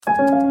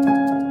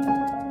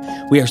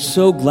We are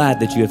so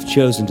glad that you have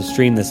chosen to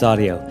stream this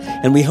audio,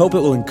 and we hope it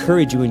will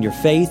encourage you in your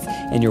faith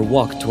and your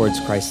walk towards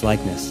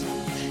Christ-likeness.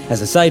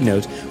 As a side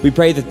note, we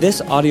pray that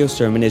this audio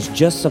sermon is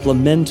just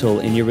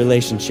supplemental in your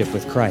relationship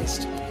with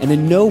Christ, and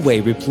in no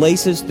way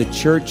replaces the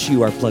church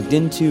you are plugged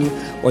into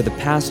or the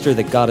pastor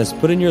that God has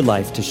put in your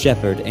life to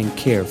shepherd and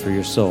care for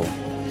your soul.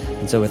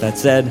 And so with that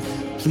said,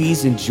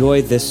 please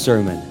enjoy this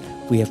sermon.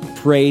 We have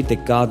prayed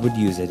that God would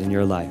use it in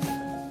your life.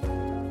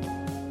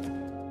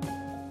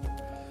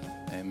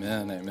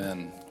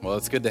 Amen. Well,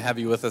 it's good to have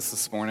you with us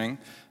this morning.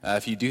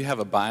 If you do have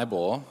a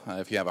Bible,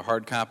 if you have a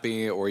hard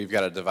copy or you've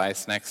got a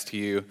device next to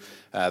you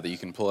that you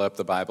can pull up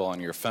the Bible on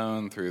your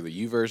phone through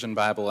the YouVersion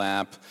Bible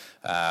app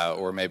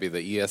or maybe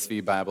the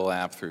ESV Bible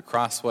app through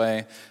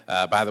Crossway.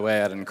 By the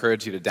way, I'd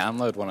encourage you to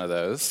download one of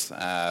those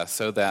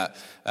so that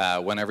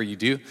whenever you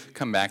do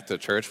come back to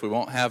church, we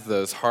won't have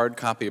those hard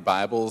copy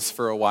Bibles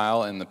for a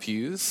while in the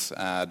pews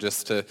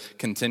just to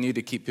continue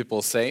to keep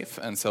people safe.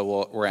 And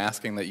so we're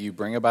asking that you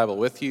bring a Bible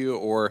with you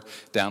or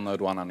download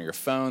one on your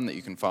phone that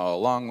you can follow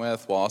along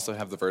with. We'll also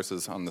have the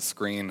verses on the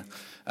screen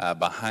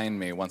behind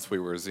me once we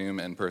resume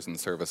in-person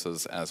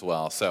services as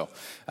well. So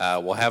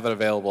we'll have it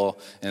available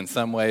in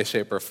some way,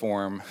 shape, or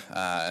form.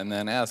 And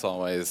then, as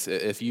always,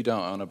 if you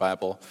don't own a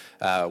Bible,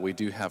 we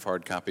do have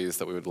hard copies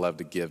that we would love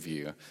to give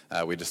you.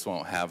 We just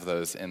won't have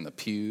those in the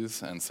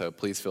pews, and so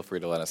please feel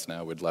free to let us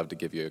know. We'd love to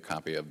give you a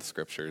copy of the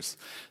Scriptures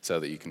so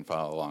that you can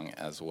follow along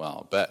as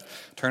well. But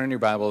turn in your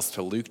Bibles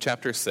to Luke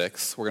chapter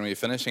 6. We're going to be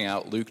finishing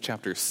out Luke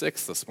chapter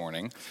 6 this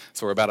morning.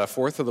 So we're about a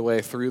fourth of the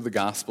way through the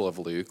Gospel of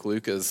Luke.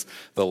 Luke is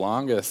the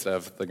longest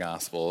of the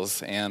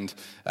Gospels, and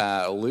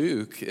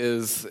Luke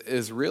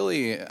is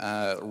really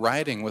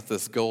writing with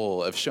this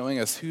goal of showing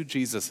us who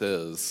Jesus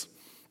is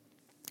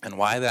and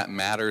why that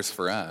matters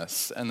for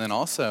us, and then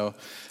also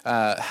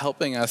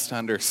helping us to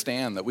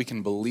understand that we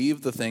can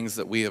believe the things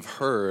that we have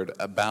heard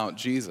about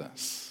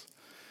Jesus.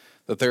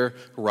 That they're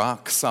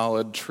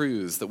rock-solid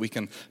truths that we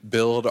can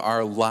build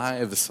our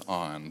lives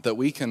on, that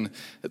we can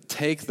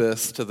take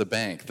this to the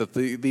bank, that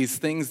these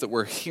things that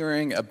we're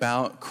hearing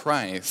about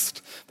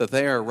Christ, that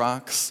they are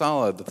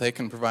rock-solid, that they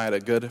can provide a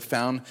good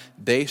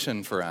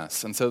foundation for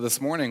us. And so this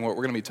morning, what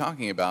we're going to be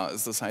talking about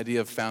is this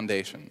idea of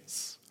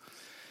foundations.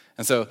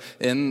 And so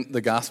in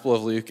the Gospel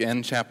of Luke,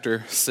 in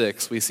chapter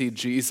 6, we see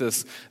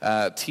Jesus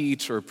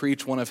teach or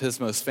preach one of his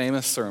most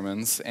famous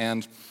sermons,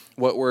 and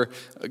what we're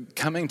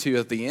coming to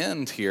at the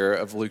end here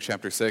of Luke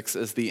chapter 6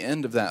 is the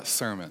end of that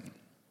sermon.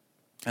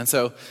 And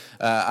so,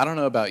 I don't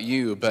know about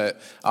you,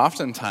 but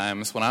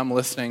oftentimes when I'm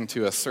listening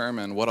to a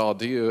sermon, what I'll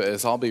do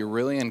is I'll be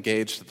really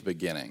engaged at the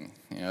beginning.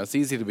 You know, it's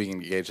easy to be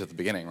engaged at the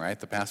beginning, right?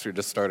 The pastor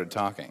just started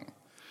talking.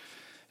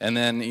 And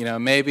then,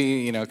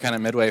 maybe, kind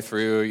of midway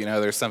through,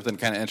 there's something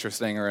kind of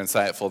interesting or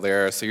insightful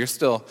there, so you're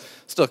still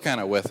kind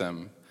of with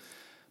him.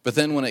 But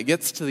then when it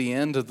gets to the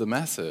end of the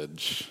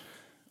message,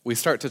 we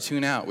start to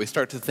tune out. We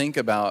start to think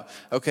about,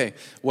 okay,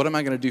 what am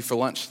I going to do for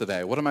lunch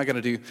today? What am I going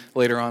to do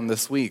later on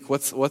this week?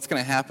 What's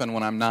going to happen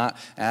when I'm not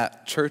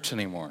at church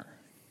anymore?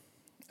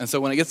 And so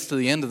when it gets to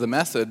the end of the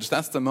message,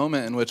 that's the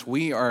moment in which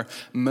we are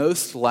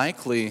most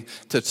likely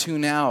to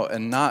tune out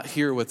and not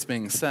hear what's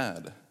being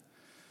said.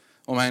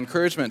 Well, my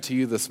encouragement to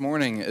you this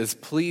morning is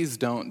please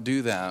don't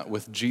do that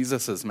with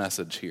Jesus'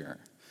 message here.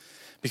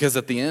 Because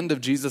at the end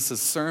of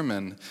Jesus'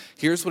 sermon,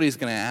 here's what he's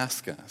going to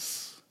ask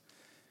us.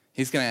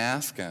 He's going to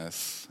ask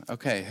us,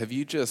 okay, have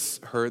you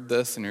just heard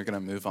this and you're going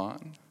to move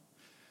on?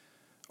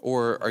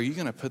 Or are you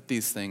going to put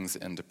these things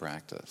into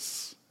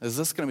practice? Is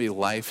this going to be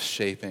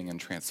life-shaping and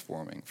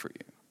transforming for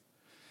you?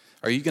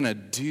 Are you going to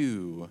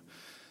do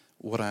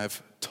what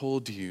I've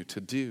told you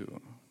to do?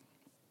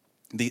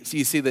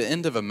 You see, the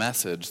end of a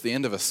message, the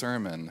end of a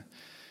sermon,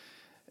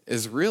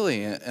 is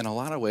really, in a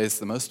lot of ways,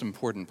 the most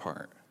important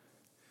part.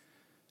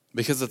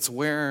 Because it's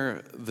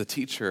where the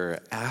teacher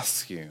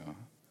asks you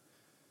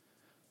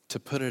to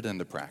put it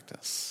into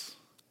practice.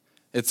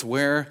 It's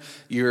where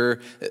you're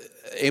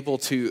able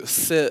to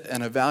sit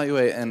and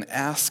evaluate and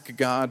ask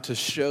God to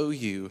show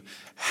you,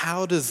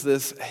 how does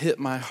this hit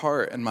my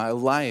heart and my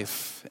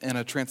life in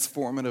a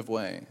transformative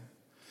way?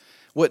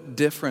 What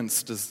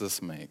difference does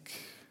this make?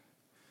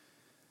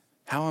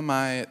 How am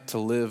I to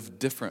live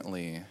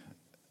differently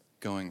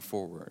going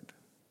forward?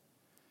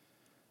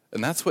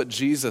 And that's what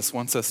Jesus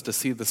wants us to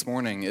see this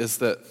morning, is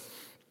that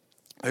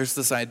there's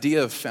this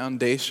idea of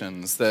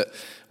foundations, that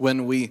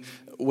when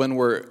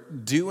we're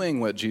doing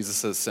what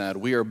Jesus has said,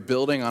 we are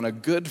building on a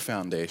good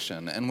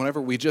foundation. And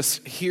whenever we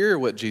just hear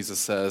what Jesus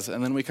says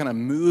and then we kind of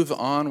move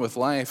on with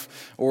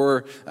life,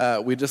 or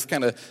we just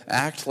kind of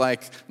act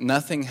like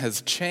nothing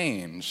has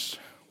changed,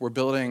 we're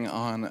building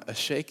on a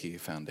shaky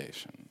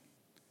foundation.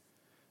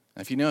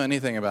 If you know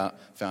anything about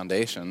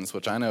foundations,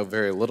 which I know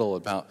very little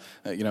about,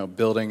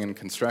 building and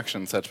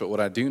construction and such, but what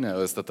I do know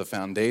is that the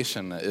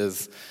foundation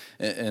is,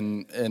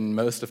 in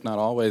most, if not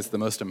always, the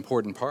most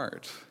important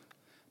part.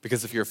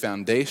 Because if your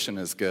foundation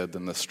is good,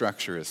 then the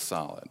structure is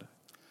solid.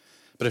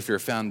 But if your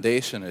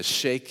foundation is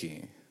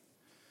shaky,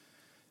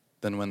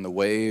 then when the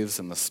waves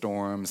and the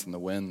storms and the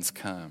winds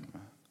come,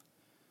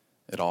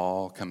 it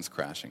all comes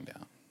crashing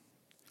down.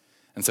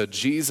 And so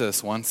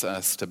Jesus wants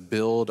us to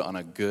build on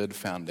a good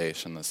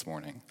foundation this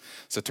morning.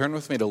 So turn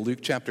with me to Luke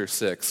chapter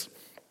 6,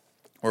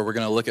 where we're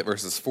going to look at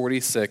verses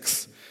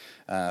 46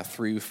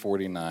 through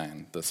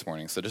 49 this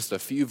morning. So just a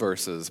few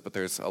verses, but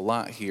there's a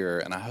lot here,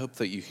 and I hope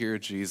that you hear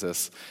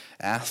Jesus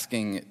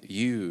asking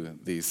you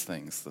these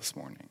things this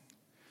morning.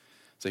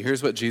 So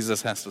here's what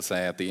Jesus has to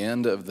say at the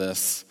end of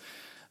this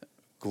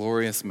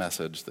glorious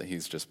message that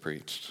he's just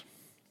preached.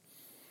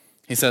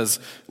 He says,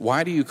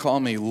 "Why do you call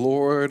me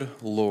Lord,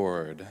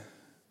 Lord,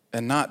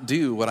 and not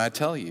do what I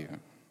tell you?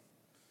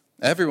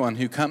 Everyone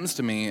who comes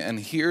to me and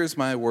hears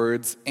my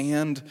words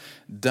and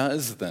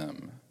does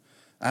them,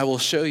 I will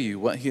show you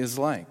what he is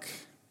like.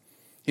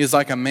 He is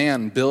like a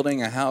man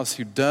building a house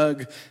who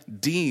dug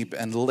deep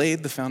and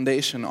laid the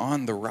foundation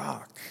on the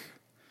rock.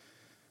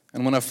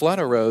 And when a flood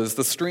arose,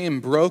 the stream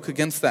broke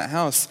against that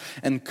house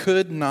and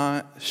could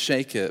not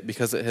shake it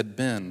because it had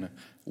been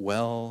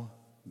well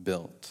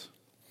built.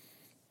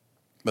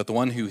 But the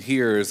one who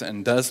hears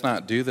and does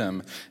not do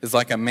them is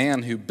like a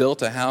man who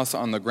built a house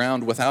on the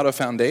ground without a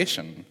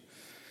foundation.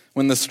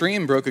 When the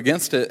stream broke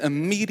against it,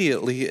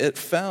 immediately it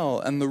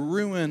fell, and the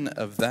ruin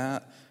of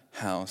that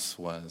house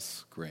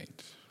was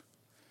great."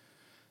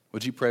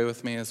 Would you pray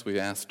with me as we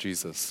ask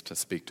Jesus to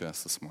speak to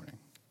us this morning?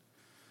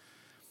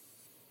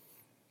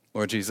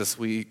 Lord Jesus,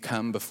 we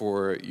come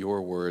before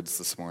your words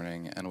this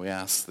morning, and we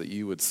ask that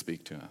you would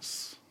speak to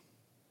us,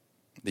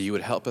 that you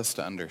would help us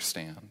to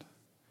understand.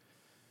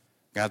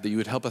 God, that you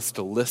would help us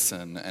to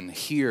listen and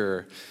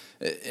hear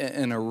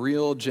in a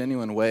real,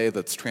 genuine way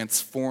that's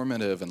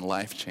transformative and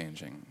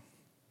life-changing.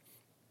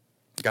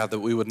 God, that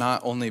we would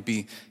not only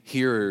be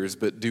hearers,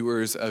 but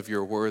doers of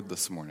your word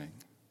this morning.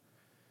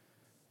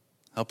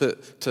 Help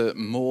it to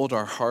mold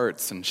our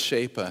hearts and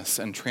shape us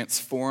and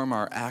transform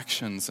our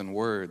actions and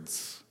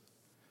words.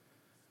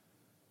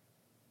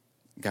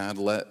 God,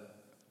 let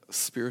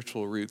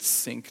spiritual roots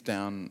sink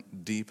down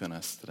deep in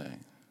us today.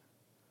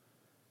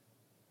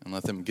 And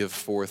let them give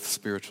forth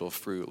spiritual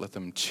fruit. Let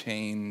them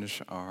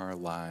change our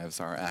lives,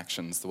 our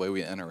actions, the way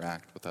we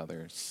interact with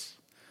others.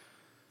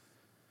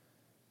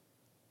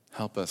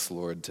 Help us,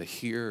 Lord, to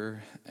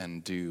hear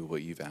and do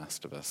what you've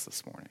asked of us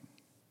this morning.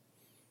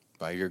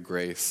 By your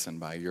grace and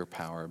by your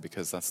power,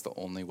 because that's the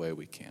only way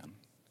we can.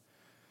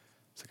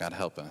 So God,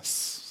 help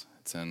us.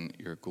 It's in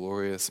your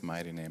glorious,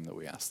 mighty name that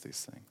we ask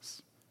these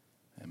things.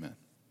 Amen.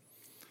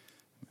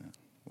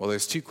 Well,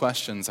 there's two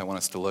questions I want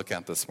us to look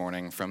at this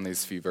morning from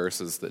these few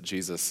verses that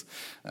Jesus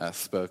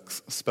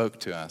spoke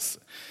to us.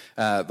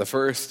 The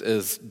first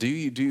is, do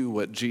you do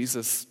what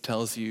Jesus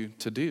tells you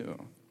to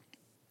do?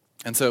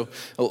 And so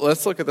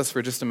let's look at this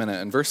for just a minute.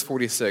 In verse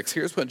 46,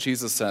 here's what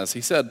Jesus says.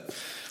 He said,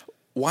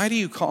 "Why do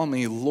you call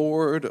me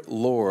Lord,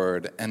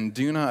 Lord, and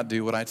do not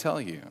do what I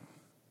tell you?"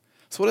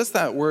 So what does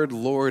that word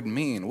Lord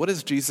mean? What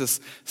is Jesus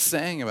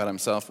saying about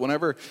himself?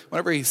 Whenever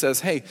he says,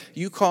 hey,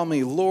 you call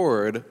me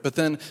Lord, but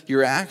then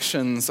your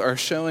actions are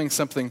showing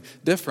something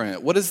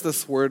different. What does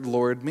this word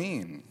Lord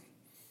mean?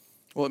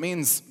 Well, it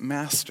means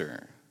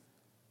master.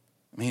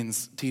 It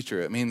means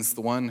teacher. It means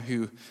the one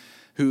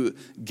who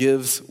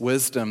gives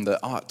wisdom that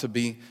ought to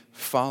be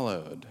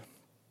followed.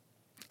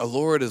 A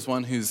Lord is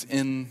one who's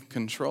in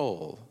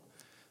control.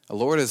 A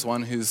Lord is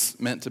one who's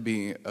meant to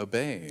be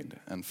obeyed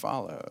and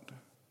followed.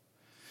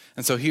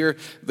 And so here,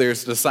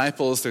 there's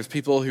disciples, there's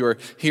people who are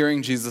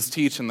hearing Jesus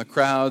teach in the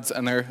crowds,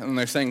 and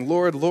they're saying,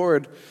 Lord,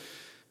 Lord,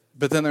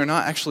 but then they're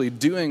not actually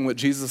doing what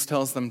Jesus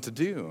tells them to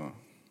do.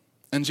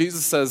 And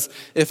Jesus says,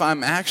 if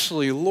I'm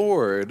actually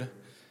Lord,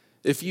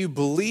 if you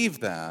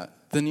believe that,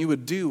 then you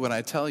would do what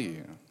I tell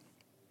you.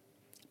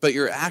 But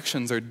your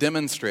actions are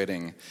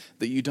demonstrating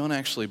that you don't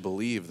actually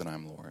believe that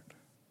I'm Lord.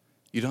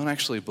 You don't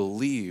actually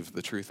believe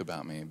the truth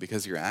about me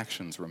because your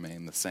actions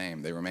remain the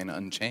same. They remain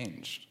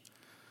unchanged.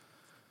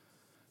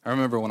 I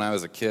remember when I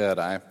was a kid,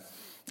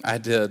 I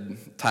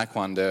did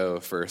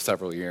Taekwondo for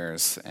several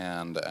years,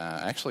 and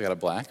I actually got a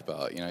black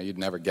belt. You know, you'd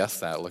never guess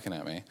that looking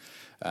at me,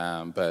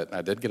 but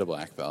I did get a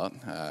black belt.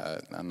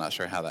 I'm not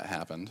sure how that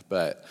happened,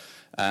 but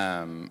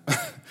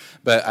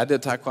I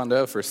did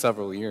Taekwondo for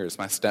several years.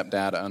 My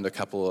stepdad owned a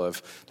couple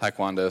of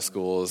Taekwondo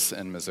schools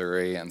in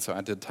Missouri, and so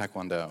I did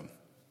Taekwondo.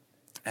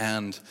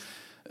 And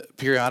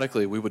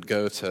periodically, we would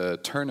go to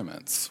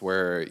tournaments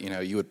where,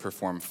 you would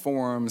perform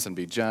forms and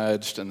be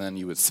judged, and then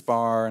you would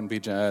spar and be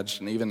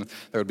judged, and even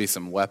there would be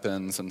some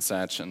weapons and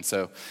such. And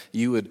so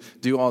you would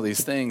do all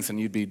these things, and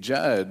you'd be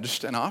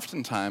judged. And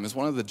oftentimes,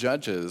 one of the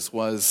judges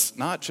was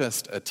not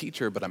just a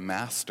teacher, but a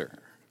master.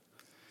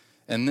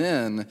 And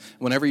then,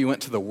 whenever you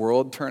went to the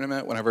world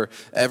tournament, whenever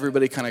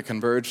everybody kind of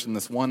converged in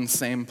this one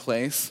same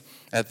place,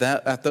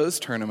 at those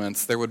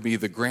tournaments, there would be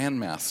the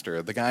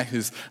grandmaster, the guy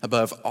who's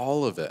above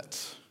all of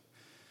it.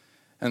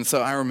 And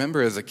so I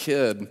remember as a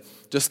kid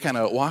just kind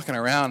of walking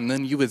around, and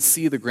then you would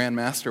see the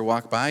grandmaster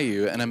walk by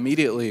you, and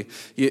immediately,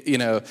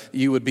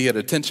 you would be at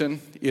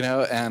attention,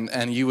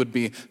 and you would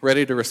be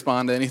ready to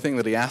respond to anything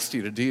that he asked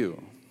you to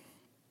do.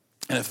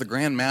 And if the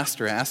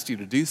grandmaster asked you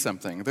to do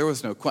something, there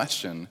was no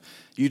question.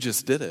 You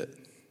just did it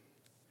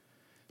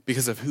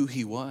because of who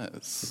he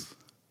was.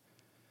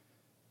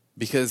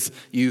 because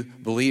you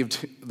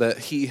believed that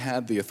he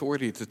had the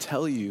authority to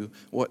tell you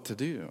what to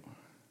do.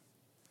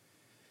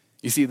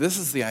 You see, this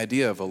is the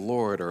idea of a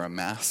lord or a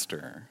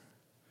master.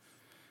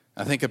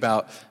 I think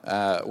about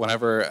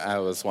whenever I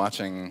was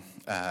watching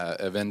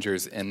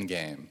Avengers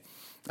Endgame.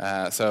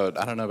 So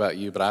I don't know about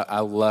you, but I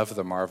love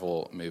the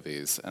Marvel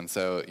movies. And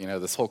so,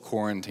 this whole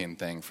quarantine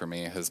thing for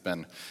me has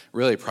been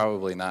really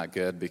probably not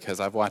good because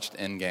I've watched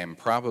Endgame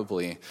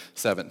probably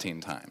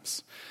 17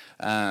 times.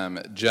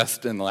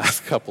 Just in the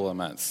last couple of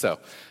months. So,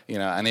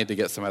 I need to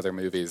get some other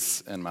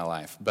movies in my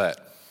life.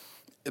 But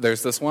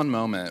there's this one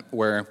moment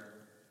where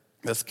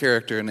this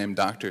character named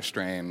Doctor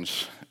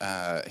Strange,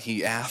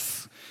 he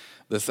asks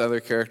this other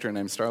character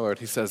named Star-Lord,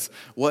 he says,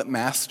 "What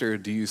master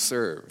do you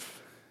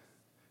serve?"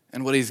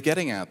 And what he's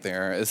getting at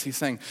there is he's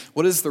saying,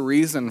 what is the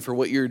reason for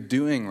what you're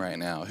doing right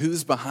now?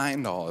 Who's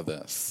behind all of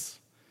this?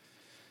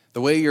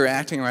 The way you're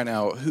acting right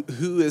now,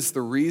 who is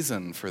the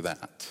reason for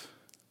that?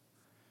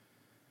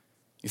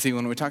 You see,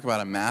 when we talk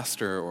about a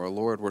master or a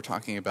lord, we're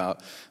talking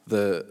about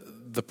the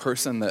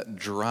person that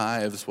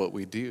drives what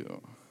we do.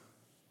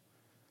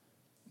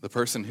 The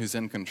person who's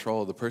in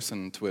control, the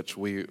person to which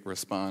we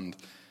respond,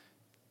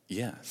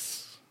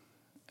 yes.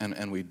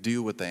 And we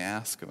do what they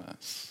ask of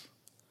us.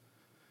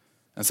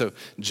 And so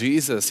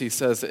Jesus, he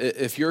says,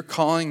 if you're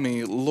calling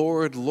me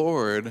Lord,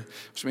 Lord,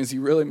 which means you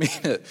really mean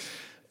it,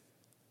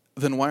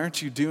 then why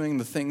aren't you doing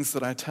the things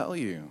that I tell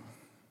you?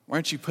 Why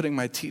aren't you putting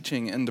my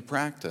teaching into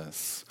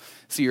practice?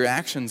 See, your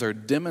actions are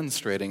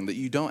demonstrating that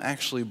you don't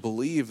actually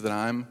believe that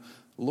I'm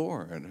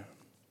Lord.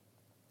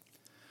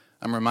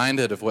 I'm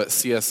reminded of what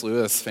C.S.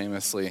 Lewis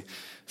famously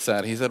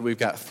said. He said we've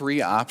got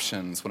three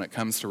options when it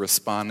comes to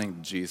responding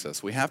to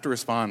Jesus. We have to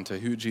respond to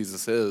who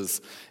Jesus is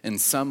in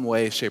some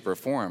way, shape, or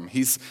form.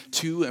 He's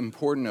too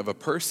important of a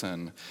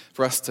person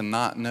for us to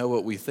not know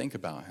what we think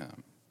about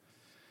him.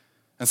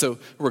 And so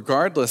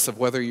regardless of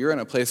whether you're in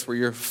a place where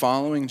you're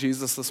following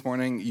Jesus this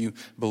morning, you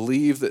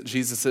believe that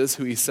Jesus is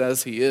who he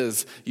says he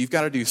is, you've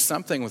got to do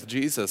something with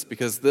Jesus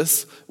because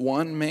this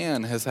one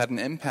man has had an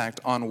impact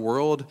on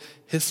world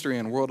history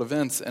and world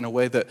events in a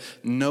way that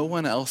no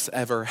one else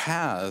ever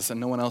has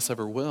and no one else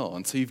ever will.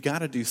 And so you've got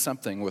to do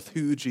something with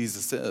who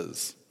Jesus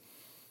is.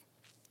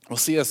 Well,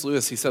 C.S.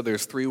 Lewis, he said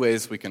there's three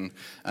ways we can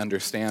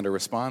understand or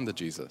respond to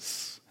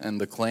Jesus and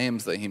the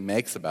claims that he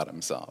makes about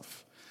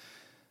himself.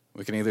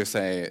 We can either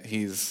say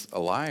he's a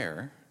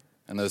liar,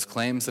 and those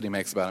claims that he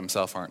makes about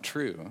himself aren't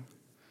true.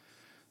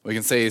 We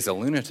can say he's a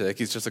lunatic,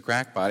 he's just a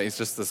crackpot, he's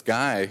just this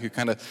guy who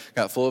kind of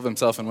got full of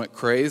himself and went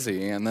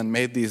crazy and then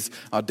made these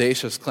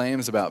audacious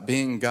claims about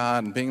being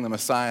God and being the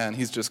Messiah, and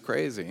he's just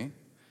crazy.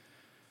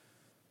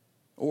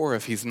 Or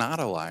if he's not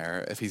a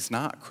liar, if he's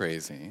not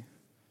crazy,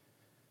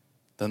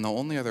 then the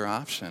only other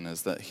option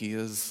is that he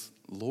is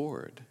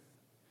Lord.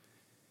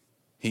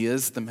 He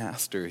is the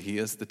master, he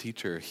is the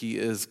teacher, he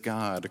is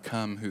God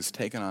come who's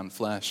taken on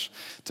flesh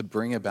to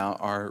bring about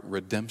our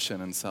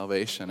redemption and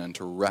salvation and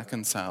to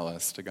reconcile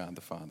us to God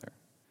the Father.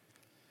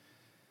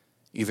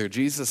 Either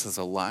Jesus is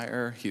a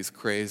liar, he's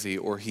crazy,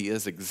 or he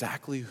is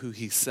exactly who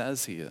he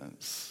says he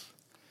is.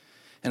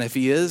 And if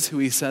he is who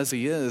he says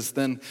he is,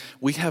 then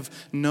we have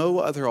no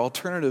other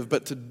alternative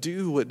but to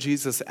do what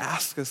Jesus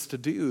asks us to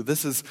do.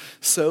 This is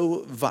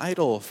so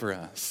vital for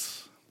us.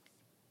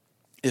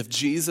 If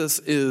Jesus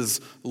is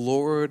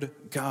Lord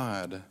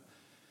God,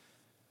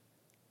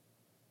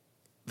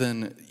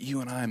 then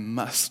you and I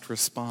must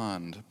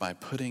respond by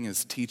putting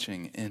his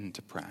teaching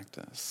into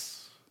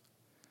practice.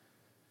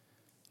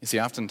 You see,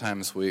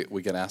 oftentimes we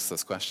get asked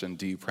this question,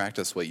 do you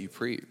practice what you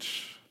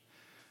preach?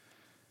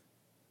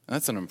 And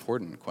that's an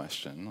important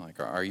question, like,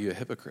 are you a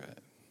hypocrite?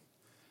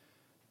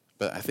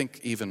 But I think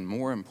even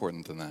more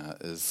important than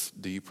that is,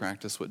 do you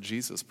practice what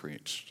Jesus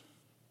preached?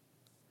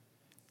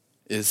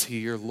 Is he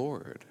your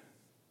Lord?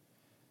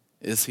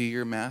 Is he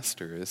your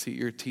master? Is he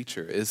your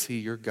teacher? Is he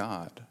your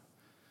God?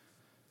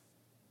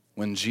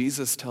 When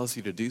Jesus tells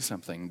you to do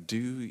something, do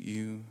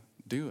you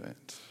do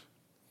it?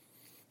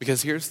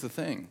 Because here's the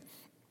thing.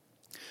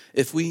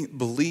 If we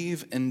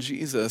believe in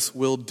Jesus,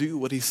 we'll do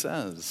what he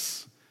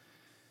says.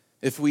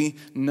 If we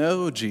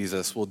know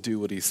Jesus, we'll do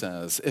what he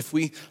says. If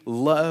we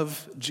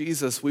love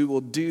Jesus, we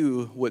will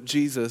do what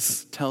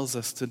Jesus tells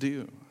us to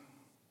do.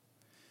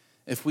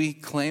 If we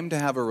claim to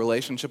have a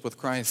relationship with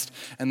Christ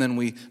and then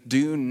we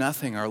do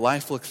nothing, our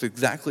life looks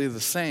exactly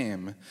the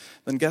same,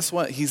 then guess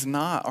what? He's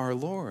not our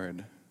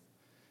Lord.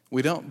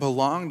 We don't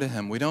belong to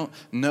him. We don't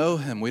know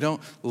him. We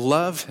don't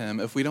love him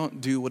if we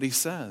don't do what he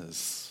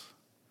says.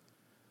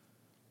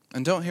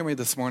 And don't hear me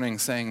this morning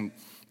saying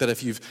that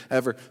if you've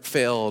ever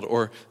failed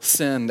or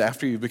sinned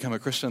after you become a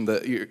Christian,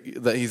 that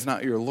he's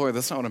not your Lord.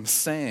 That's not what I'm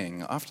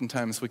saying.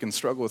 Oftentimes we can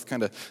struggle with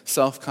kind of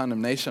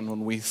self-condemnation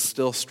when we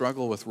still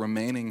struggle with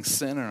remaining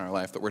sin in our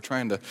life that we're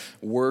trying to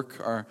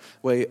work our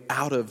way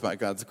out of by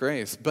God's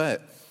grace.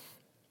 But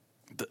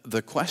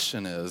the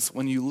question is,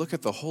 when you look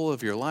at the whole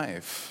of your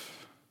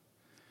life,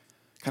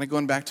 kind of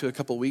going back to a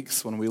couple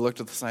weeks when we looked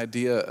at this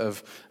idea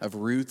of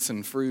roots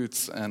and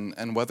fruits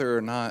and whether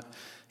or not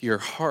your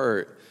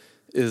heart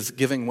is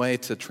giving way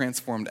to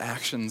transformed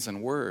actions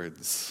and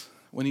words.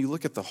 When you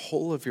look at the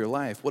whole of your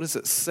life, what does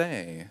it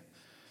say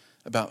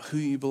about who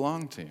you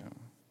belong to?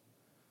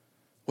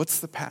 What's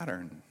the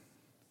pattern?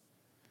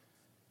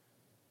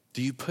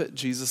 Do you put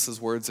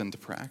Jesus' words into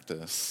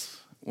practice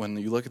when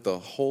you look at the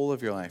whole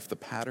of your life, the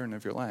pattern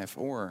of your life?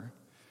 Or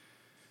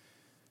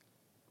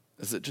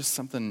is it just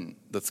something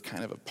that's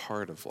kind of a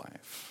part of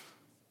life?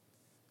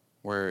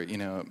 Where,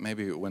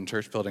 maybe when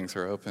church buildings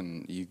are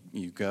open,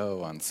 you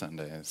go on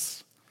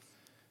Sundays.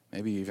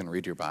 Maybe you even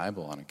read your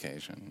Bible on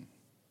occasion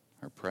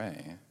or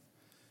pray.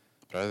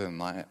 But other than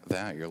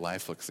that, your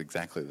life looks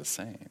exactly the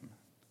same.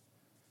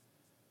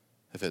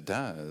 If it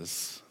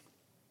does,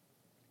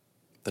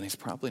 then he's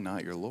probably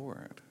not your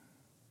Lord.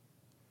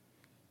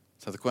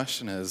 So the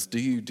question is, do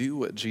you do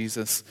what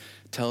Jesus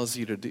tells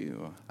you to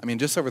do? I mean,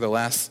 just over the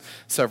last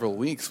several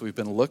weeks, we've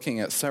been looking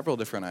at several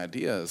different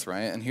ideas,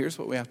 right? And here's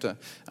what we have to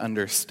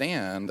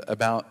understand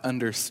about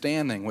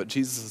understanding what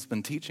Jesus has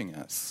been teaching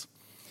us,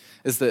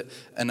 is that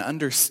an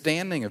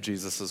understanding of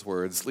Jesus'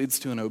 words leads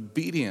to an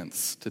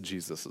obedience to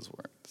Jesus'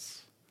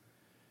 words.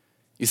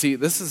 You see,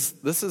 this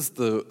is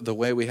the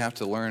way we have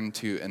to learn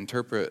to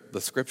interpret the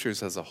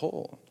scriptures as a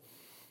whole,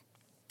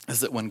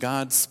 is that when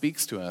God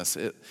speaks to us,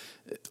 it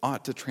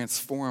ought to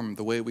transform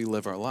the way we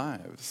live our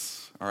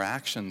lives, our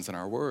actions, and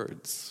our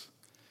words.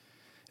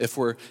 If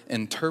we're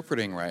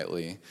interpreting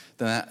rightly,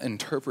 then that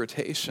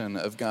interpretation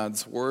of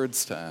God's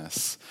words to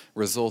us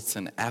results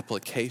in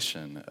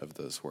application of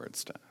those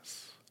words to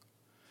us.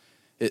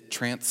 It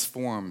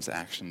transforms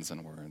actions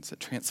and words.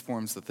 It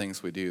transforms the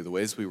things we do, the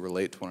ways we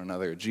relate to one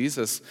another.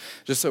 Jesus,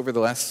 just over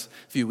the last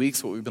few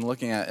weeks, what we've been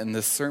looking at in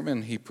this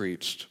sermon he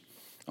preached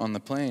on the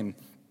plain,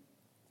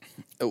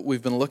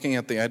 we've been looking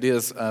at the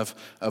ideas of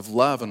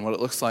love and what it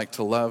looks like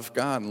to love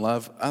God and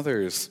love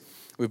others.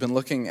 We've been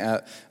looking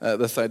at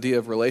this idea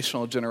of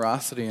relational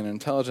generosity and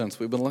intelligence.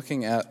 We've been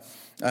looking at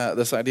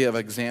this idea of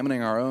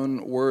examining our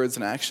own words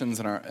and actions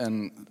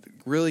and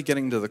really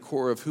getting to the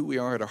core of who we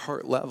are at a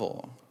heart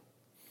level.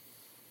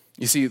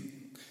 You see,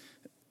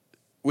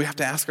 we have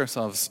to ask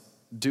ourselves,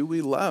 do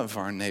we love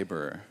our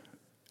neighbor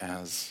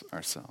as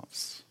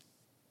ourselves?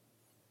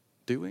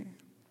 Do we?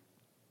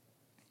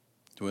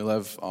 Do we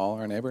love all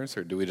our neighbors,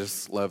 or do we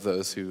just love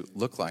those who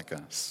look like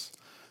us,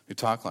 who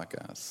talk like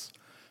us,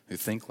 who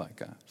think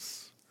like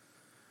us,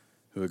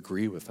 who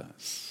agree with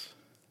us?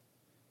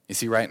 You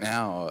see, right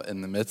now,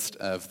 in the midst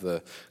of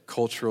the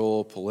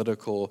cultural,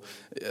 political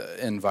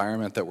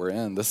environment that we're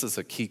in, this is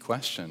a key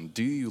question.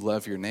 Do you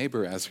love your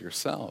neighbor as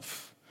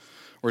yourself?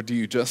 Or do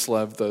you just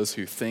love those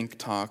who think,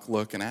 talk,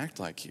 look, and act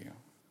like you?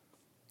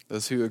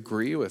 Those who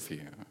agree with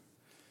you?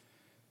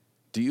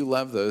 Do you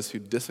love those who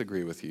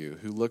disagree with you,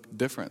 who look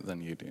different than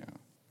you do?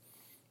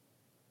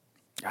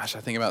 Gosh,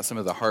 I think about some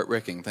of the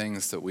heartbreaking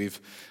things that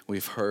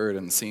we've heard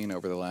and seen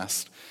over the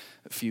last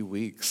few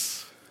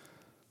weeks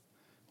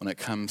when it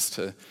comes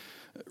to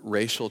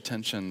racial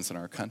tensions in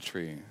our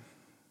country.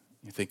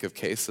 You think of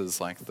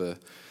cases like the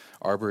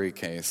Arbery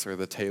case or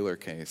the Taylor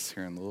case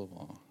here in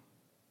Louisville.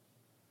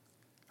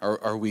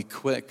 Are we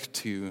quick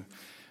to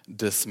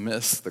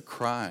dismiss the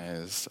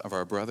cries of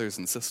our brothers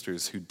and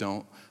sisters who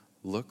don't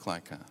look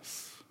like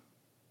us?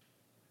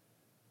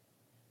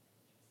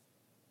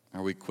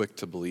 Are we quick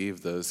to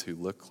believe those who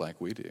look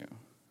like we do?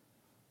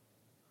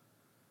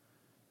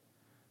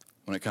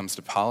 When it comes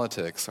to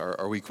politics,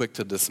 are we quick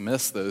to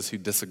dismiss those who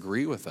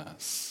disagree with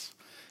us,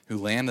 who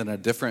land in a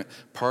different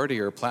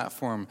party or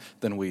platform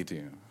than we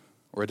do,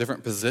 or a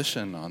different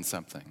position on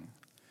something?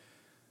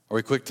 Are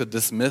we quick to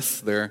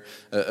dismiss their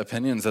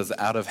opinions as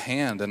out of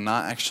hand and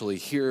not actually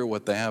hear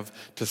what they have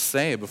to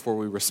say before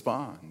we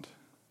respond?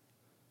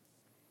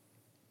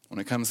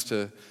 When it comes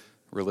to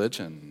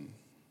religion,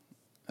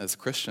 as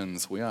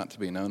Christians, we ought to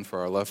be known for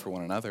our love for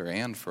one another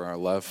and for our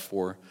love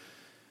for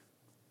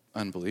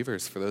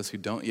unbelievers, for those who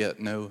don't yet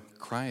know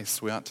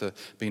Christ. We ought to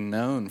be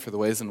known for the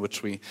ways in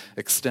which we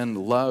extend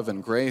love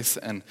and grace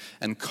and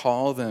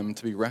call them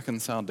to be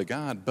reconciled to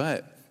God.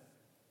 But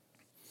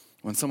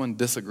when someone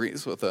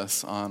disagrees with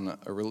us on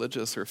a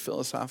religious or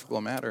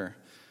philosophical matter,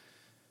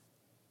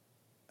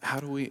 how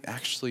do we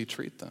actually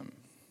treat them?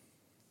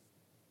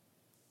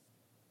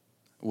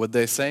 Would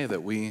they say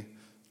that we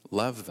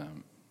love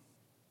them?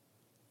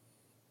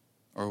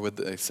 Or would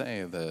they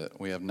say that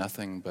we have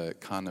nothing but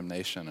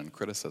condemnation and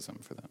criticism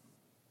for them?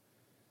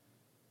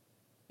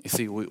 You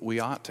see,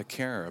 we ought to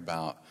care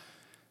about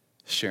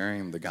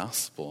sharing the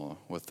gospel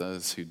with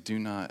those who do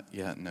not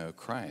yet know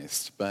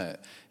Christ.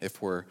 But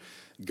if we're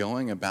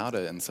going about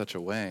it in such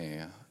a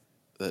way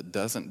that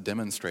doesn't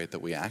demonstrate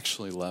that we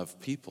actually love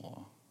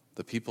people,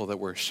 the people that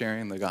we're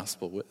sharing the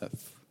gospel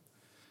with,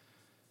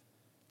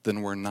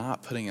 then we're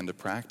not putting into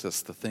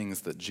practice the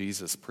things that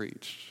Jesus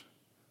preached.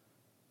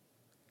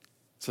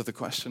 So the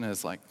question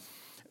is,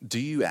 do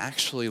you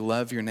actually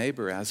love your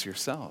neighbor as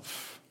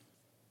yourself?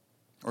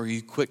 Or are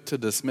you quick to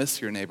dismiss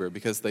your neighbor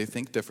because they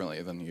think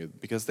differently than you,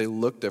 because they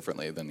look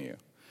differently than you,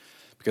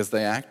 because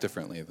they act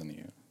differently than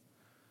you?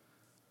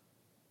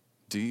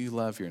 Do you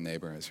love your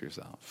neighbor as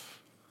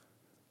yourself?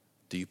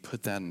 Do you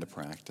put that into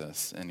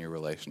practice in your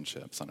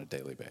relationships on a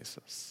daily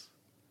basis?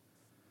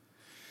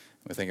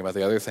 We think about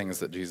the other things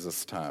that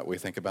Jesus taught. We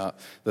think about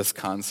this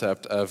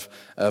concept of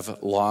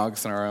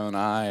logs in our own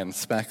eye and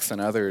specks in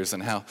others,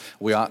 and how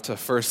we ought to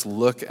first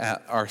look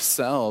at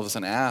ourselves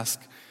and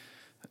ask,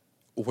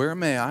 where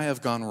may I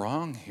have gone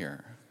wrong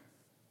here?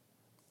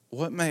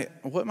 What may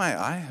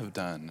I have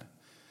done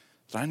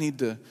that I need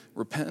to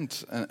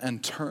repent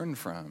and turn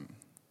from?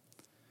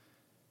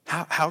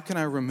 How can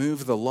I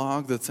remove the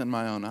log that's in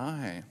my own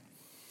eye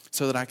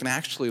so that I can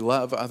actually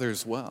love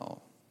others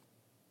well?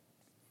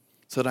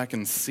 So that I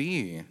can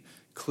see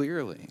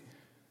clearly?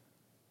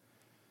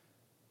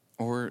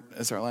 Or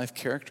is our life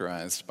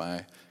characterized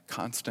by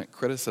constant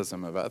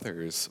criticism of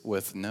others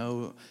with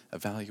no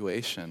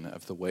evaluation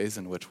of the ways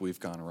in which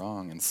we've gone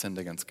wrong and sinned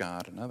against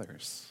God and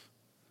others?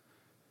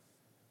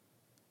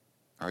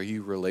 Are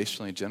you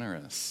relationally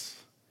generous?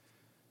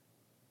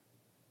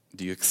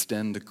 Do you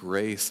extend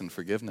grace and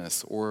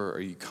forgiveness, or are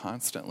you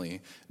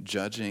constantly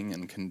judging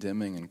and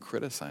condemning and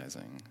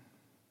criticizing?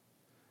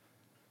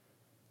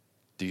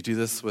 Do you do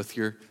this with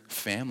your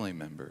family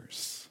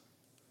members?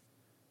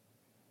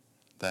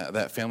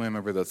 That family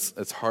member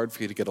it's hard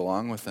for you to get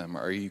along with them,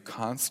 are you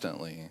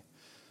constantly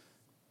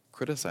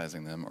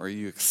criticizing them? Or are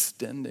you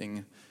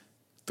extending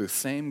the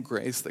same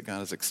grace that God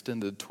has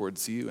extended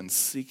towards you and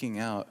seeking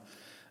out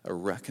a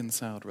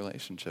reconciled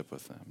relationship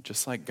with them,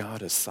 just like God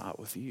has sought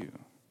with you?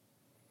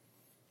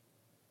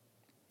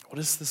 What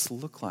does this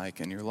look like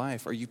in your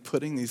life? Are you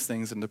putting these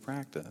things into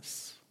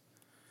practice?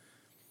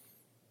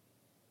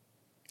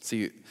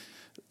 See,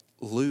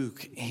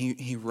 Luke,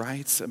 he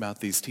writes about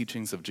these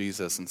teachings of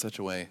Jesus in such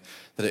a way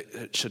that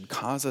it should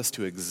cause us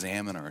to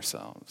examine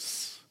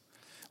ourselves.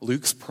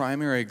 Luke's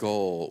primary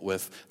goal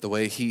with the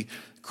way he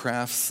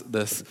crafts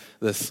this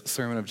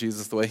sermon of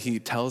Jesus, the way he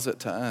tells it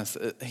to us,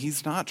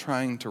 he's not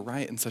trying to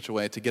write in such a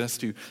way to get us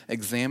to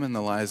examine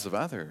the lives of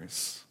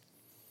others.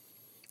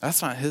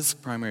 That's not his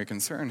primary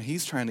concern.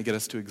 He's trying to get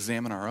us to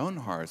examine our own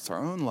hearts, our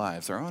own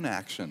lives, our own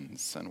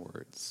actions and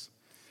words.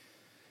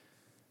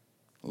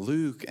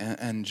 Luke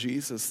and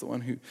Jesus, the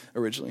one who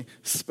originally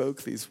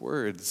spoke these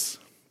words,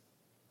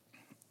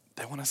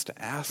 they want us to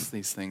ask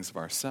these things of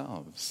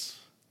ourselves.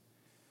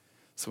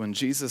 So when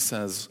Jesus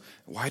says,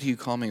 "Why do you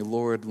call me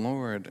Lord,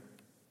 Lord,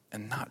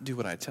 and not do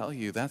what I tell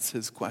you?" that's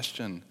his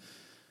question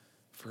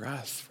for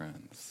us,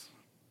 friends.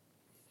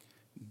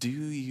 Do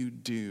you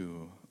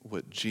do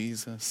what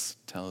Jesus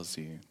tells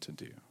you to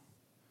do?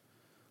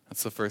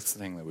 That's the first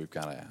thing that we've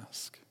got to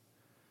ask.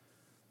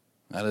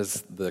 That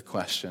is the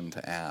question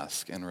to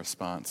ask in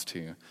response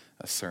to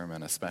a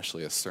sermon,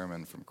 especially a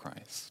sermon from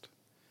Christ,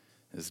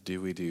 is do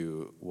we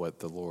do what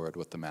the Lord,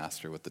 what the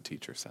Master, what the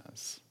teacher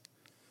says?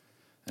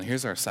 And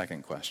here's our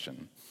second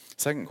question.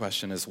 Second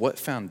question is, what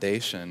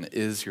foundation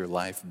is your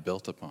life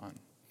built upon?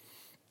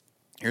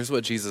 Here's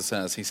what Jesus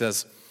says. He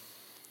says,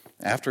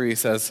 after he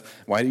says,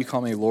 "Why do you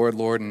call me Lord,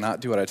 Lord, and not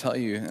do what I tell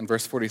you?" in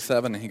verse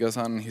 47, he goes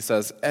on and he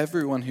says,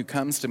 "Everyone who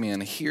comes to me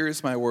and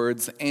hears my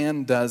words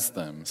and does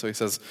them." So he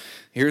says,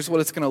 here's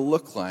what it's going to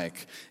look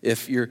like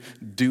if you're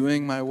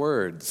doing my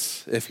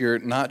words, if you're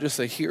not just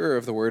a hearer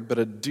of the word, but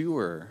a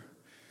doer.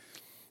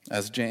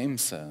 As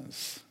James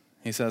says,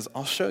 he says,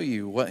 "I'll show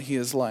you what he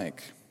is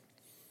like.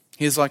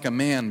 He is like a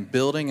man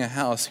building a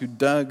house who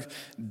dug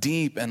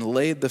deep and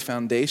laid the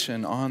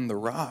foundation on the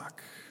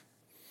rock."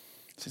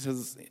 So he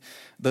says,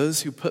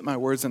 those who put my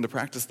words into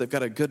practice, they've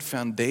got a good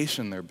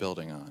foundation they're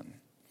building on.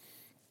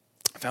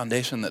 A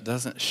foundation that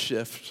doesn't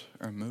shift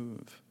or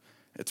move.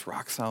 It's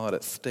rock solid,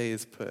 it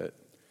stays put.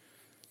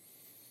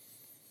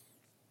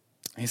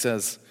 He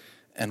says,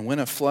 "And when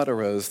a flood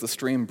arose, the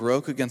stream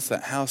broke against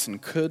that house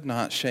and could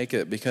not shake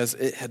it because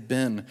it had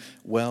been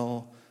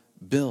well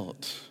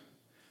built."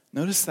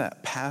 Notice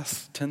that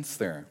past tense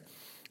there.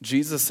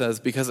 Jesus says,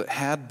 because it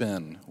had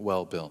been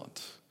well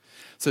built.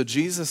 So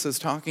Jesus is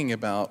talking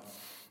about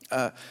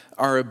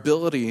our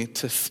ability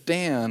to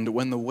stand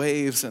when the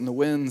waves and the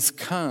winds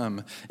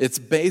come. It's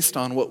based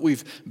on what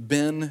we've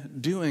been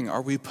doing.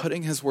 Are we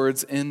putting his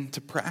words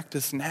into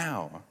practice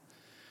now?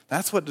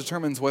 That's what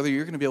determines whether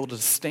you're going to be able to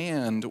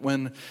stand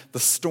when the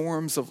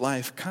storms of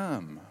life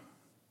come.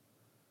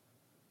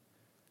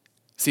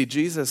 See,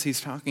 Jesus,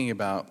 he's talking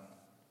about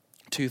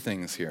two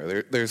things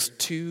here. There's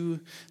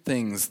two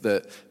things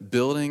that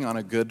building on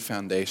a good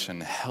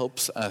foundation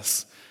helps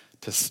us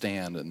to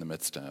stand in the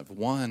midst of.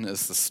 One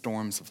is the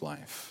storms of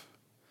life,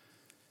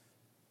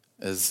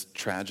 is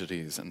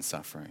tragedies and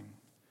suffering,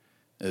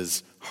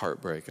 is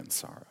heartbreak and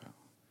sorrow,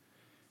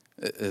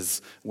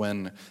 is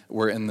when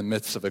we're in the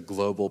midst of a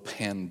global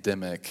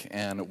pandemic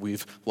and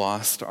we've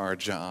lost our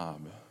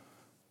job,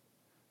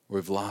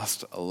 we've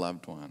lost a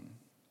loved one,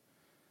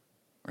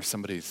 or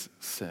somebody's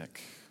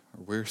sick,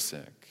 or we're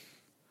sick,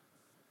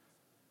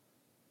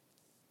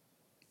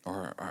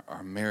 or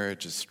our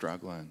marriage is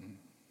struggling.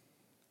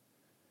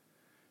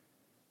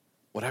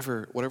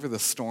 Whatever the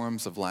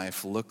storms of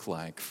life look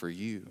like for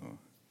you,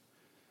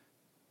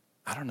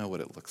 I don't know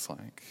what it looks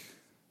like.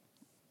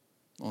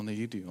 Only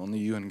you do, only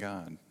you and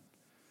God.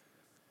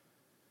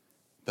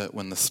 But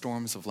when the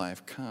storms of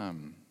life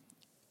come,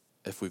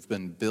 if we've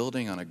been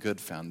building on a good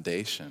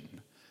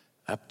foundation,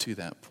 up to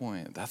that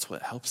point, that's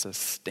what helps us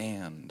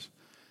stand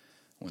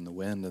when the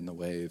wind and the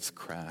waves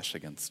crash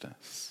against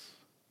us.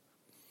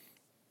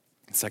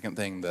 The second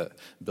thing that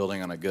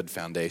building on a good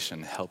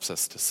foundation helps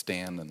us to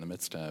stand in the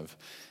midst of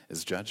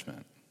is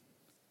judgment.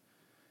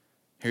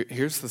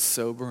 Here's the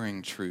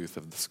sobering truth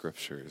of the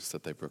scriptures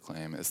that they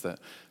proclaim, is that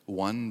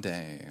one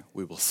day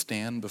we will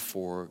stand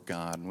before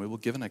God and we will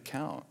give an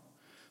account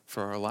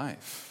for our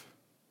life.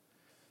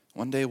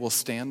 One day we'll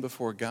stand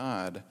before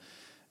God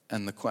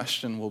and the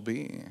question will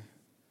be,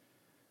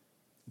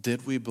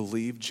 did we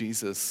believe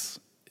Jesus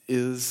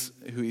is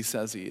who he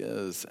says he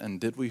is?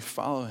 And did we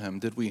follow him?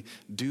 Did we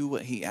do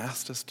what he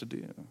asked us to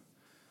do?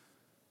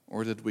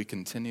 Or did we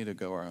continue to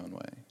go our own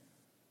way?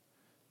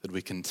 Did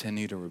we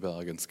continue to rebel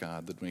against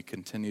God? Did we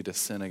continue to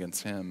sin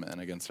against him and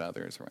against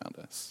others around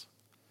us?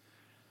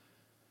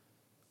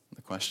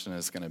 The question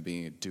is going to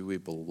be, do we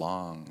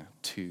belong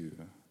to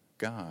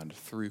God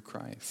through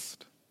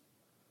Christ?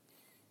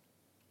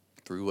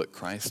 Through what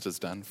Christ has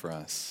done for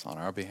us on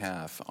our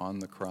behalf on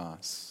the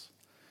cross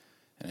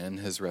and in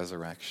his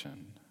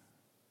resurrection.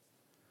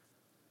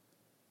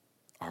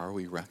 Are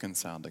we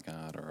reconciled to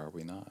God or are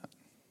we not?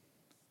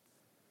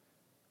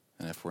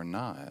 And if we're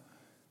not,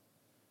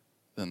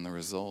 then the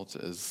result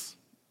is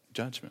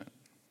judgment.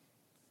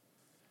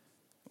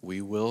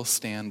 We will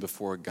stand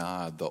before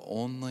God, the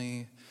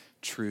only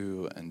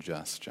true and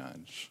just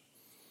judge.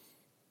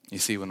 You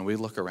see, when we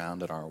look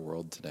around at our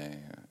world today,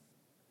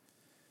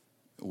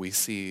 we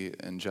see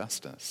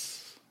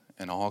injustice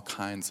in all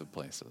kinds of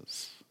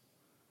places.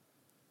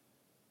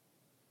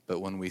 But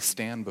when we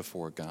stand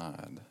before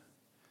God,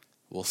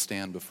 we'll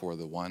stand before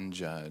the one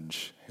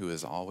judge who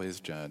is always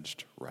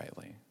judged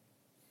rightly,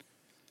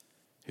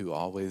 who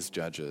always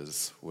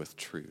judges with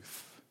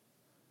truth.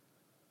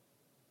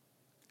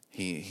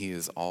 He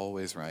is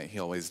always right. He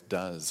always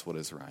does what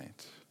is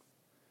right.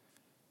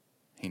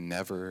 He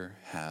never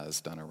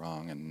has done a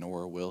wrong, and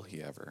nor will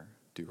he ever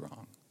do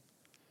wrong.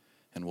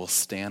 And we'll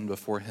stand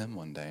before him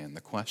one day. And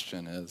the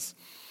question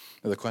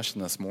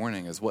this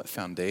morning is, what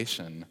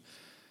foundation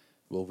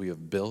will we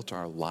have built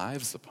our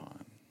lives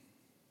upon?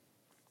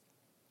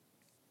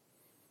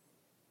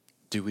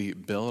 Do we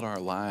build our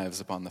lives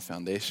upon the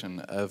foundation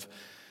of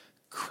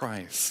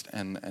Christ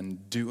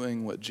and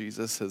doing what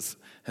Jesus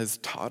has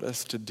taught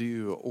us to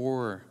do?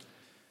 Or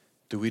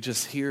do we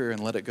just hear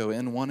and let it go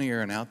in one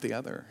ear and out the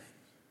other?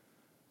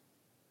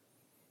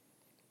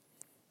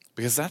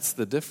 Because that's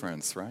the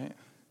difference, right?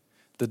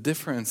 The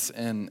difference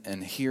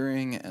in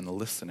hearing and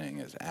listening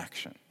is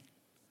action.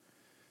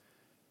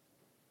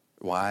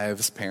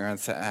 Wives,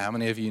 parents, how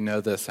many of you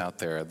know this out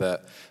there?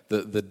 That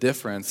the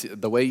difference,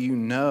 the way you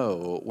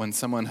know when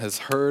someone has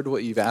heard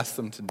what you've asked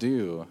them to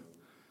do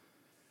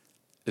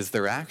is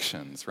their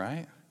actions,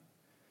 right?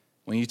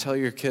 When you tell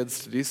your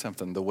kids to do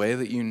something, the way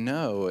that you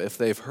know if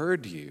they've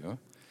heard you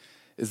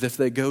is if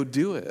they go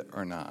do it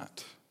or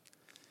not.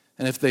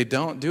 And if they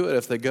don't do it,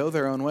 if they go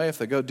their own way, if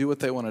they go do what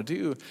they want to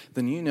do,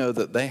 then you know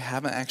that they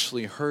haven't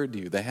actually heard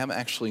you. They haven't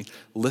actually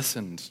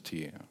listened to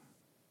you.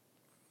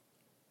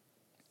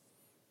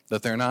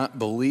 That they're not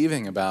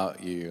believing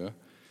about you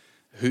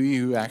who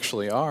you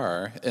actually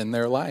are in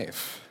their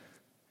life.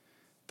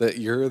 That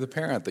you're the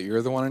parent, that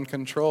you're the one in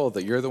control,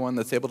 that you're the one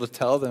that's able to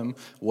tell them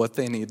what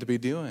they need to be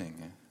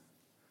doing.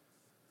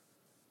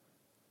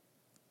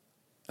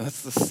 And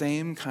that's the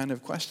same kind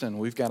of question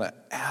we've got to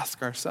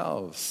ask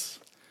ourselves.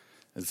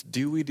 Is,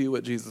 do we do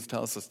what Jesus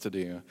tells us to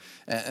do?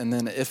 And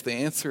then if the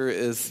answer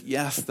is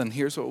yes, then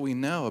here's what we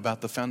know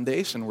about the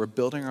foundation we're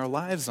building our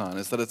lives on,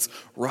 is that it's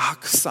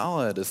rock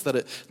solid, is that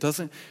it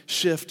doesn't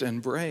shift and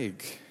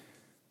break,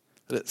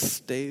 that it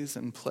stays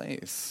in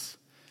place.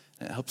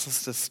 And it helps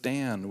us to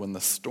stand when the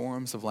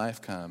storms of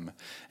life come.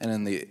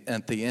 And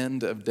at the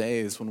end of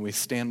days, when we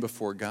stand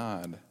before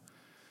God,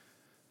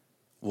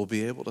 we'll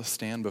be able to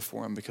stand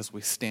before him because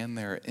we stand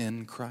there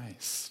in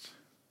Christ.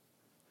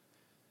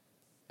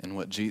 And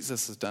what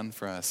Jesus has done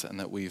for us, and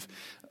that we've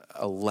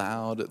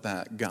allowed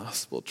that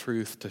gospel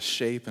truth to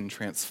shape and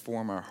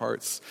transform our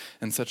hearts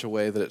in such a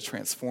way that it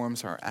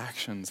transforms our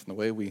actions and the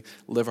way we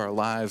live our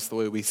lives, the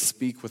way we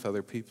speak with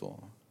other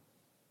people.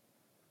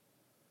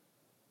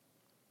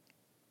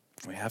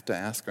 We have to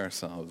ask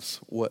ourselves,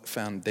 what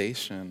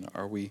foundation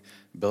are we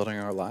building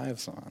our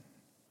lives on?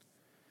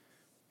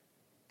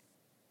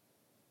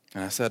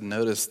 And I said,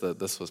 notice that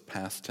this was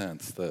past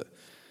tense, that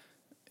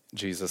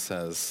Jesus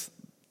says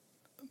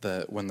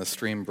that when the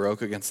stream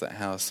broke against that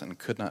house and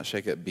could not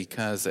shake it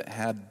because it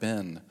had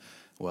been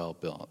well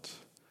built.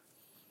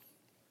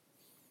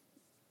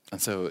 And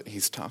so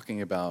he's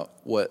talking about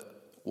what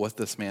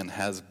this man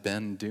has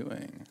been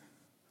doing.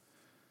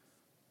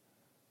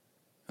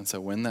 And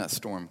so when that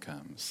storm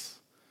comes,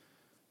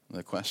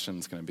 the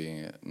question's going to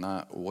be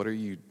not what are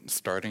you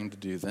starting to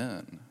do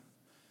then,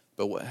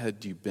 but what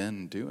had you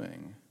been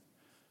doing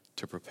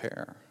to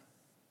prepare?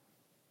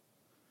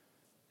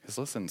 Because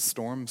listen,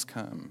 storms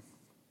come.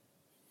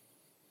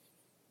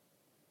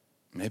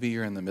 Maybe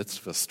you're in the midst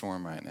of a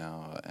storm right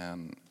now,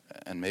 and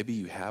maybe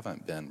you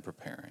haven't been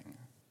preparing.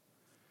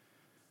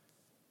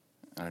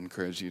 I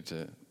encourage you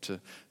to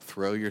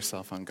throw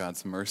yourself on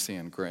God's mercy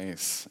and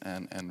grace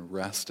and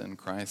rest in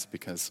Christ,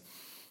 because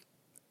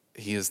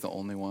he is the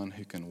only one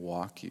who can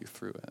walk you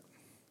through it.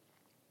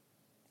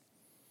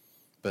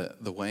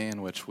 But the way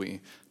in which we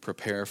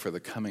prepare for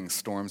the coming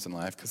storms in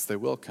life, because they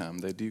will come,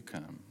 they do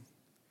come,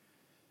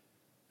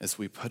 is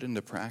we put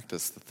into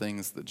practice the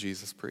things that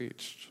Jesus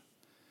preached.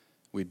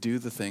 We do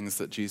the things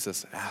that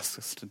Jesus asks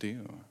us to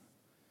do.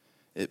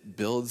 It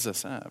builds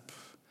us up.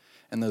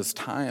 And those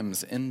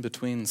times in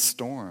between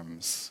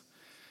storms,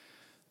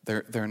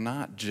 they're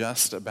not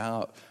just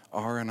about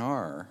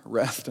R&R,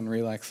 rest and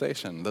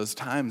relaxation. Those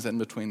times in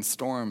between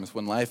storms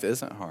when life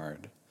isn't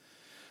hard,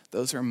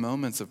 those are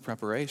moments of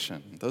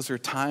preparation. Those are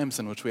times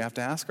in which we have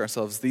to ask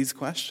ourselves these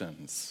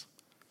questions.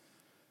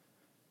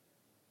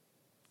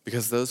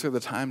 Because those are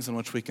the times in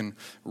which we can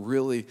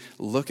really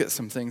look at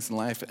some things in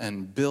life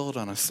and build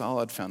on a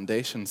solid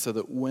foundation, so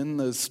that when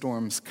those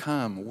storms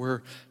come,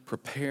 we're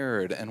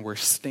prepared and we're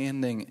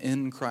standing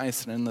in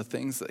Christ and in the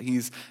things that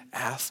he's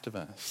asked of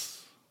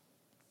us.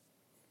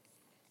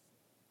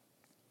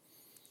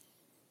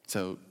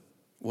 So,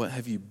 what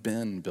have you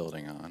been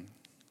building on?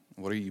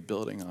 What are you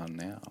building on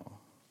now?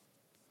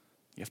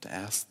 You have to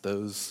ask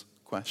those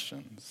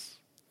questions.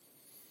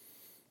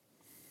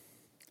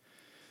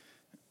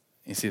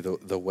 You see,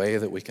 the way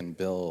that we can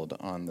build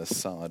on this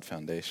solid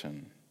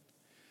foundation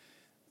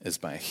is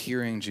by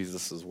hearing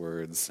Jesus'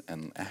 words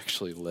and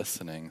actually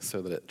listening,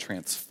 so that it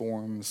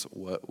transforms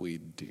what we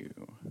do.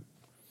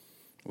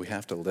 We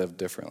have to live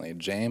differently.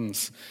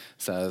 James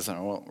says, and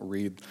I won't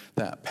read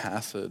that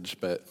passage,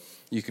 but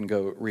you can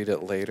go read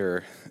it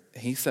later.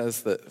 He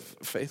says that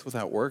faith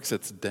without works,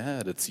 it's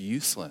dead, it's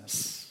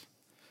useless.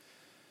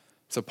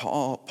 So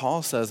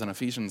Paul says in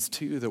Ephesians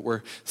 2 that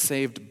we're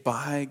saved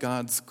by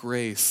God's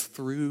grace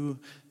through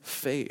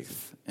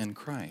faith in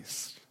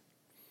Christ.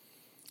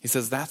 He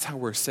says that's how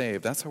we're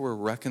saved. That's how we're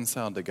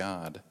reconciled to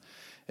God.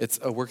 It's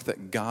a work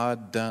that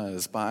God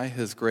does by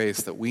his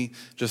grace that we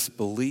just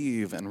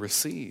believe and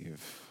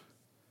receive.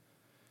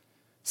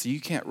 So you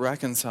can't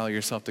reconcile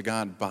yourself to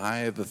God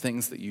by the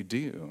things that you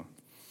do.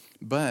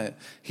 But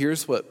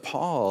here's what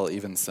Paul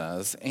even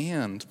says,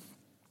 and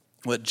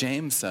what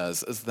James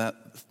says, is that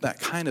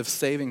kind of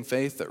saving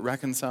faith that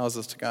reconciles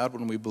us to God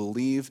when we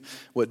believe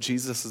what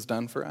Jesus has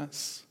done for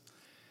us,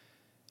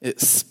 it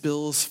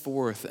spills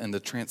forth into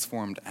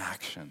transformed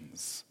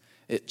actions.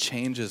 It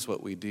changes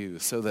what we do,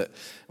 so that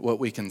what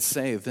we can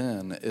say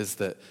then is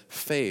that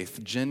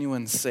faith,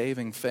 genuine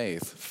saving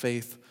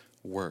faith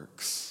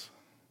works.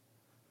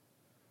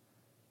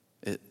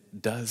 It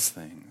does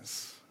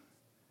things.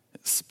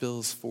 It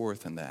spills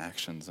forth into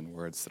actions and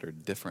words that are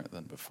different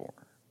than before.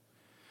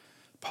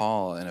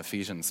 Paul in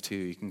Ephesians 2,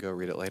 you can go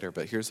read it later,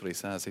 but here's what he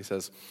says. He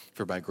says,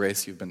 "For by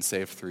grace you've been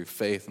saved through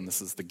faith, and this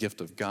is the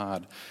gift of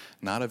God,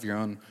 not of your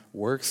own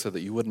works, so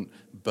that you wouldn't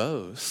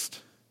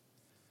boast."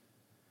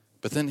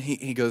 But then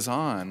he goes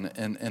on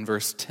in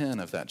verse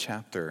 10 of that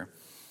chapter,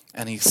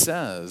 and he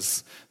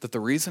says that the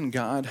reason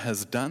God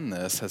has done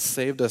this, has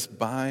saved us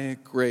by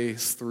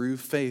grace through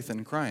faith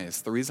in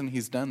Christ, the reason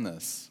he's done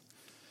this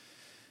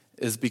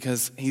is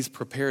because he's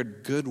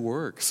prepared good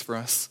works for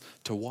us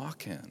to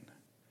walk in.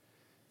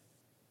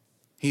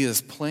 He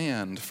has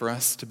planned for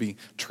us to be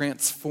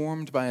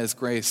transformed by his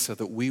grace so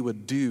that we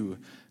would do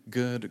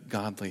good,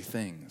 godly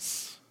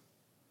things.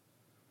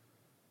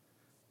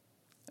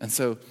 And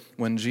so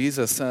when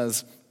Jesus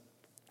says,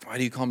 "Why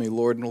do you call me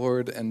Lord,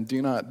 Lord, and do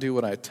not do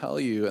what I tell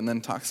you?" and then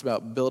talks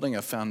about building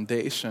a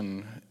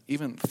foundation,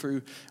 even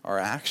through our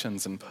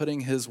actions and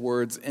putting his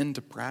words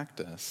into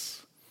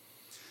practice,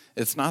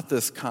 it's not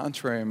this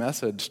contrary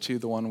message to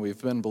the one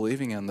we've been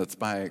believing in that's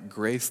by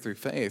grace through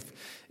faith.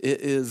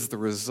 It is the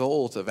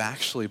result of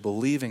actually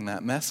believing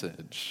that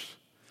message.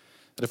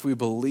 That if we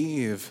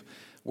believe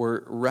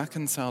we're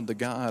reconciled to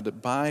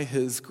God by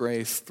his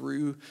grace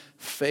through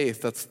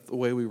faith, that's the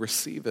way we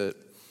receive it,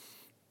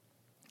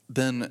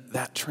 then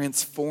that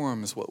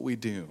transforms what we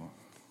do.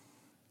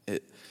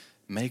 It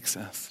makes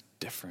us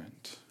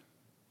different.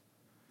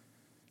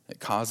 It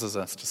causes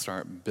us to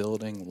start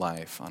building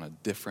life on a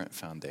different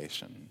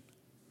foundation,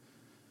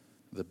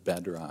 the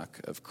bedrock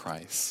of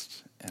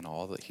Christ and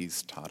all that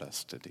he's taught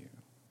us to do.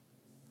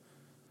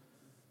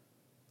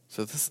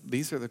 So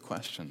these are the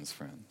questions,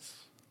 friends.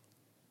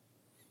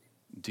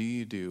 Do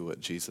you do what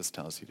Jesus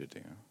tells you to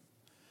do?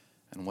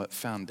 And what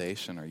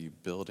foundation are you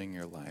building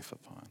your life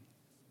upon?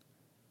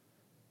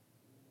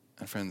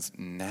 And friends,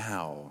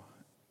 now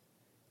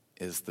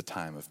is the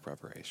time of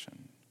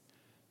preparation.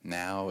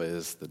 Now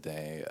is the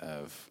day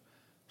of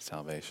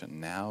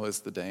salvation. Now is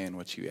the day in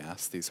which you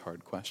ask these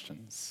hard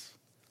questions.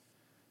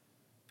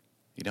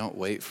 You don't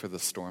wait for the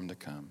storm to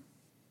come.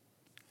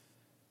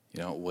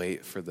 You don't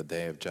wait for the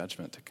day of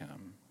judgment to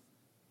come.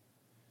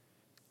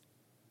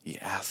 You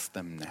ask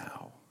them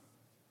now,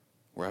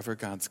 wherever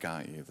God's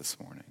got you this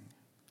morning,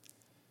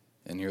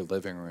 in your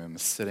living room,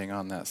 sitting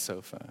on that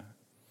sofa,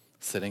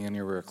 sitting in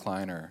your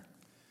recliner.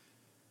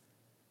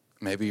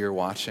 Maybe you're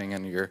watching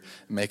and you're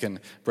making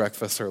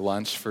breakfast or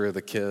lunch for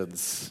the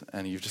kids,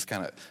 and you're just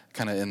kind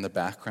of in the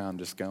background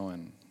just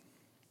going.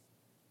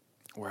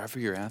 Wherever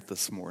you're at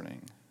this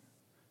morning,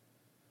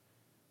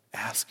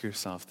 ask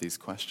yourself these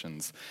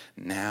questions.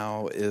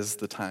 Now is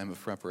the time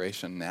of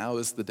preparation. Now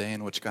is the day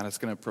in which God is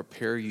going to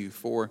prepare you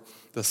for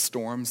the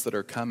storms that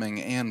are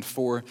coming and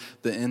for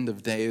the end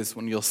of days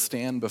when you'll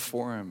stand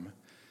before him.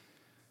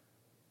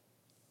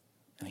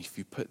 And if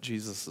you put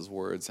Jesus'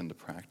 words into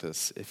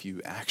practice, if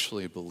you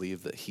actually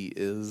believe that he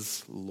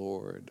is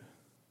Lord,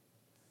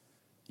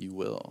 you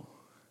will.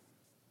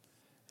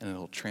 And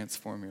it'll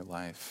transform your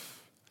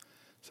life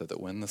so that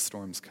when the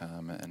storms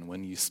come and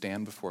when you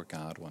stand before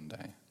God one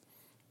day,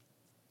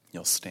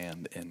 you'll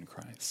stand in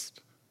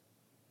Christ.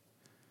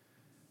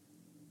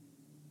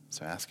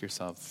 So ask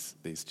yourself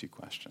these two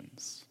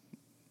questions.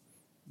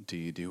 Do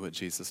you do what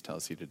Jesus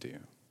tells you to do?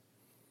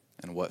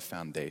 And what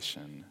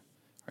foundation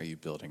are you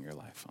building your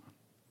life on?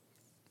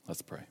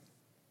 Let's pray.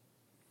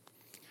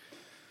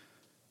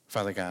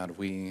 Father God,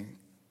 we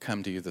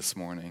come to you this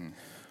morning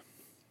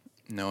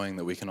knowing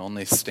that we can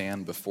only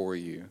stand before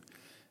you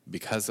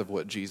because of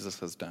what Jesus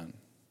has done.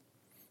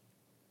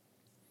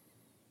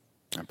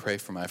 I pray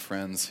for my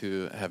friends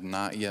who have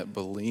not yet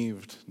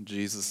believed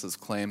Jesus'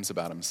 claims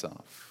about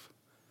himself.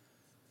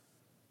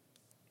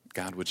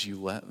 God, would you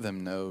let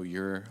them know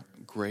your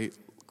great,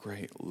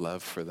 great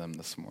love for them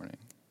this morning?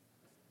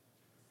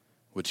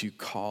 Would you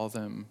call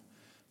them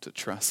to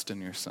trust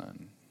in your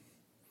Son,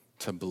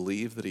 to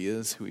believe that he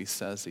is who he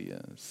says he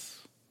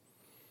is?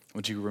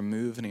 Would you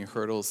remove any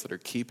hurdles that are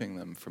keeping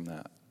them from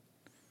that?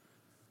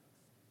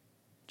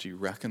 Would you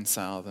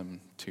reconcile them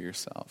to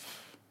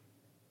yourself?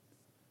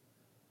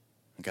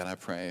 God, I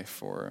pray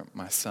for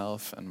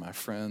myself and my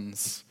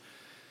friends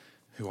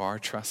who are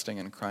trusting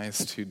in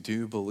Christ, who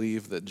do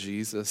believe that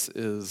Jesus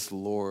is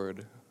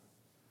Lord.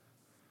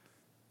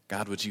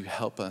 God, would you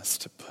help us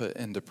to put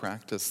into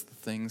practice the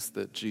things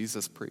that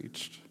Jesus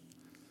preached,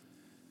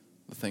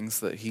 the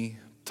things that he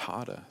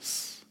taught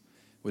us?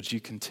 Would you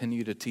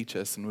continue to teach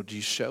us, and would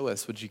you show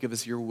us, would you give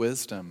us your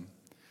wisdom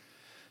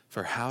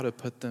for how to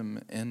put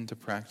them into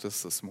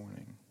practice this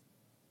morning?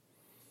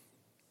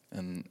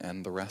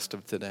 And the rest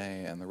of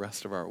today and the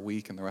rest of our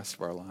week and the rest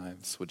of our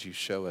lives, would you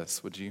show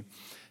us, would you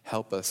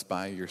help us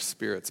by your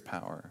Spirit's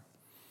power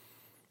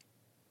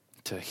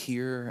to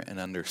hear and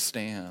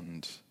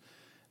understand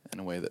in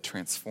a way that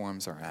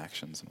transforms our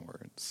actions and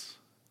words?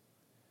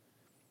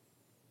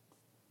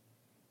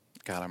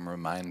 God, I'm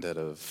reminded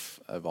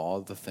of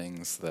all the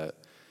things that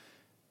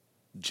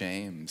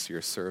James,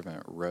 your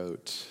servant,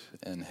 wrote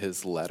in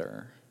his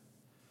letter,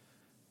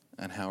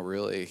 and how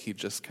really he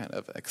just kind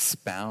of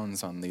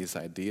expounds on these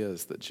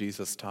ideas that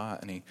Jesus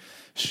taught, and he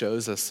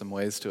shows us some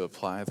ways to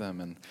apply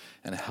them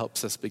and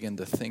helps us begin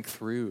to think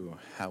through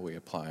how we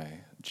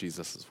apply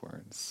Jesus'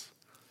 words.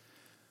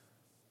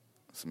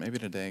 So maybe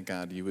today,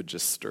 God, you would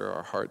just stir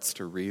our hearts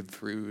to read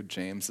through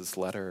James's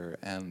letter,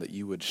 and that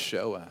you would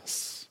show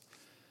us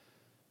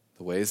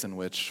the ways in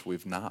which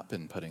we've not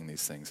been putting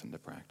these things into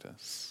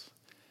practice,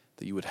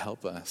 that you would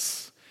help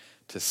us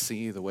to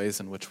see the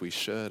ways in which we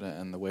should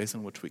and the ways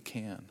in which we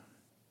can.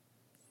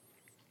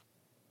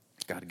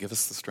 God, give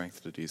us the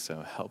strength to do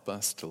so. Help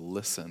us to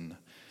listen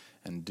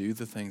and do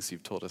the things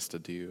you've told us to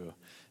do,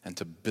 and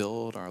to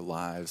build our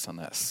lives on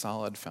that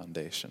solid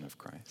foundation of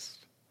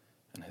Christ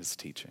and his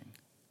teaching.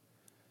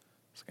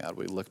 So God,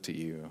 we look to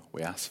you.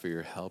 We ask for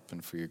your help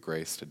and for your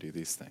grace to do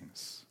these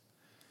things.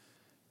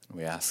 And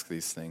we ask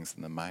these things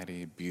in the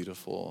mighty,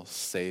 beautiful,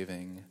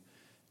 saving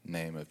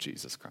name of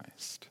Jesus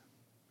Christ.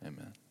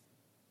 Amen.